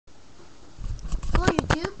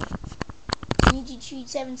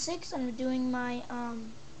gtreee876's. I'm doing my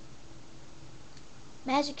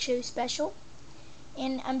magic show special,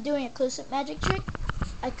 and I'm doing a close-up magic trick.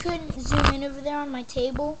 I couldn't zoom in over there on my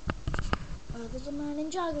table. Oh, there's a man in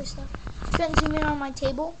jogger stuff. I couldn't zoom in on my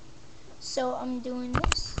table, so I'm doing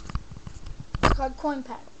this. It's called coin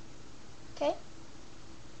paddle. Okay?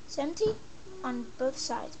 It's empty on both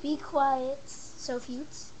sides. Be quiet,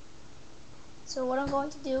 Sophutes. So what I'm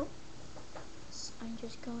going to do is I'm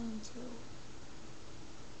just going to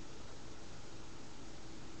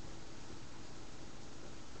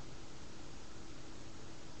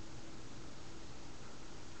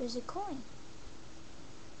there's a coin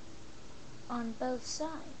on both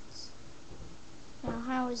sides. Now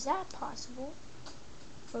how is that possible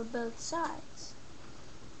for both sides?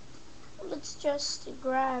 Let's just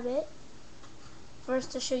grab it.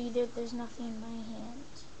 First, to show you that there's nothing in my hand.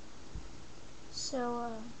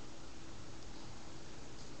 So,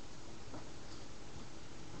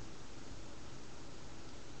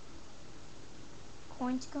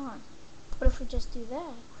 coin's gone. But if we just do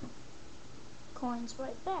that, coin's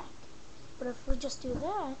right back. But if we just do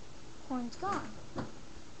that, coin's gone.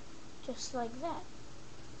 Just like that.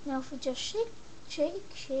 Now if we just shake, shake,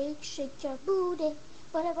 shake, shake your booty,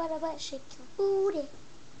 bada, shake your booty,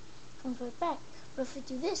 comes right back. But if we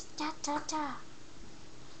do this, ta ta ta,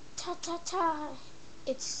 ta ta ta,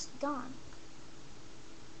 it's gone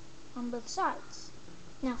on both sides.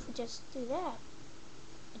 Now if we just do that,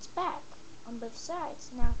 it's back on both sides.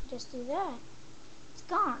 Now if we just do that, it's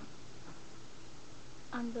gone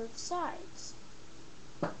on both sides.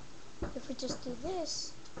 If we just do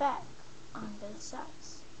this, it's back on both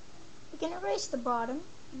sides. We can erase the bottom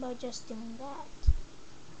by just doing that.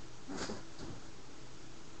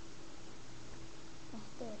 Oh,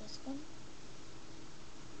 there it is again.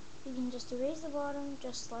 We can just erase the bottom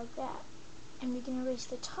just like that. And we can erase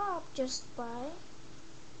the top just by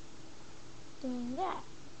doing that.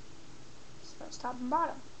 So that's top and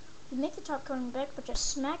bottom. We make the top coming back by just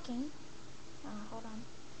smacking. Hold on.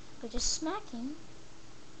 By just smacking,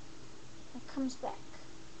 it comes back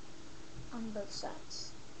on both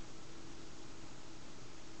sides.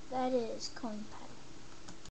 That is coin paddle.